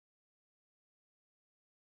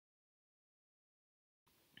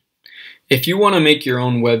If you want to make your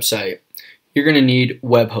own website, you're going to need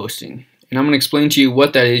web hosting. And I'm going to explain to you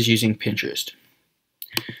what that is using Pinterest.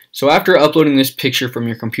 So after uploading this picture from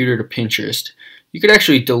your computer to Pinterest, you could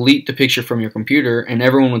actually delete the picture from your computer and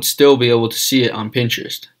everyone would still be able to see it on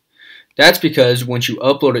Pinterest. That's because once you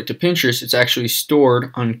upload it to Pinterest, it's actually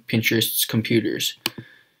stored on Pinterest's computers.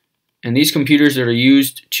 And these computers that are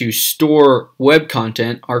used to store web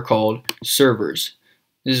content are called servers.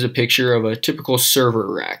 This is a picture of a typical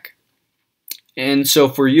server rack. And so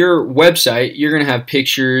for your website, you're going to have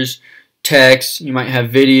pictures, text, you might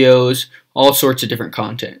have videos, all sorts of different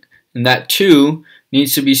content. And that too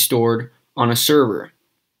needs to be stored on a server.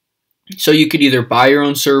 So you could either buy your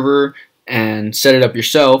own server and set it up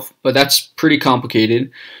yourself, but that's pretty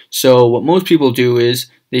complicated. So what most people do is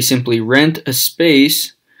they simply rent a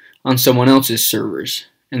space on someone else's servers.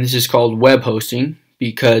 And this is called web hosting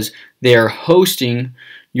because they are hosting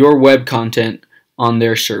your web content on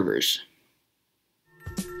their servers.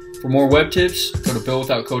 For more web tips, go to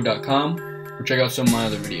buildwithoutcode.com or check out some of my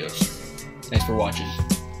other videos. Thanks for watching.